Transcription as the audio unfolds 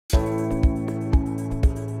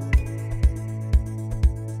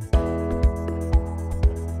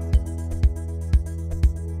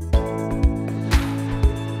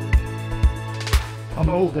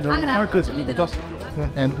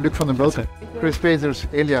And Luc van den Boten. Chris Peters,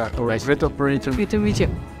 Elia, our grid operator. Good to meet you.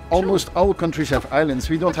 Almost all countries have islands.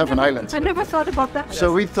 We don't have an island. I never thought about that.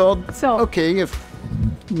 So we thought, okay, if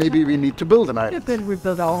maybe we need to build an island. Then we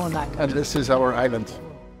build our own island. And this is our island.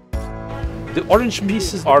 The orange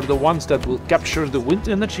pieces are the ones that will capture the wind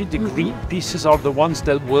energy. The green pieces are the ones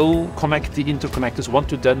that will connect the interconnectors, one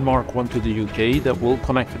to Denmark, one to the UK, that will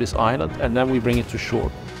connect to this island, and then we bring it to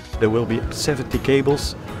shore. There will be 70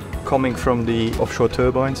 cables coming from the offshore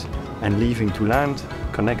turbines and leaving to land,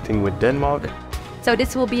 connecting with Denmark. So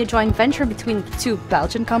this will be a joint venture between two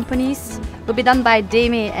Belgian companies. It will be done by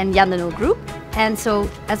Deme and Jan de Nul Group. And so,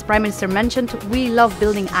 as Prime Minister mentioned, we love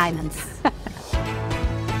building islands.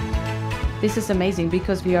 This is amazing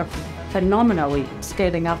because we are phenomenally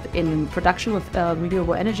scaling up in production with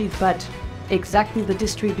renewable energy, but exactly the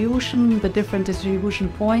distribution, the different distribution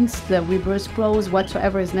points, the reverse flows,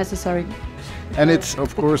 whatsoever is necessary. And it's,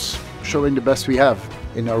 of course, showing the best we have.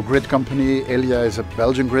 In our grid company, Elia is a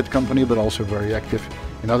Belgian grid company, but also very active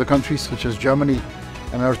in other countries, such as Germany.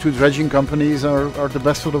 And our two dredging companies are the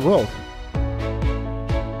best for the world.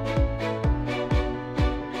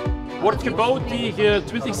 Wordt gebouwd tegen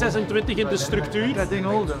 2026 in de structuur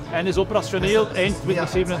en is operationeel eind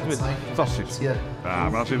 2027. Fantastisch.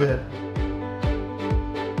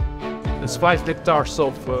 It's 5 hectares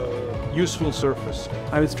of useful surface.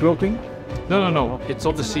 And it's floating? No. It's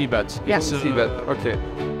on the seabed. Yeah. It's Seabed, okay.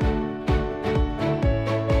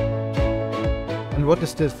 And what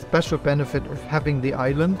is the special benefit of having the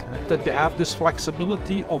island? That they have this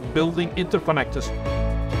flexibility of building interconnectors.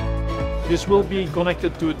 This will be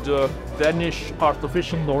connected to the Danish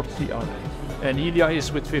artificial North Sea island. And Elia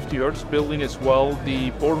is with 50 Hertz building as well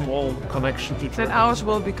the Cornwall connection to Germany. Then ours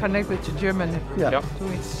will be connected to Germany. Yeah.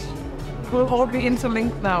 So we'll all be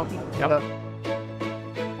interlinked now. Yeah.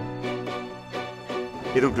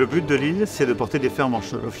 Et donc le but de l'île, c'est de porter des fermes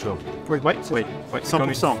offshore. Oui.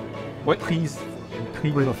 100%. Prise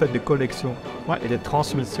en fait de collection et de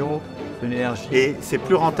transmission de l'énergie. Et c'est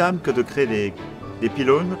plus rentable que de créer des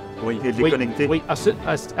pylônes et de les connecter. Oui, à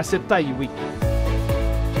cette taille, oui.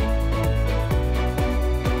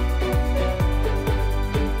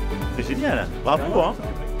 C'est génial, bravo hein.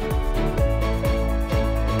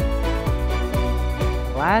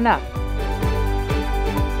 Voilà.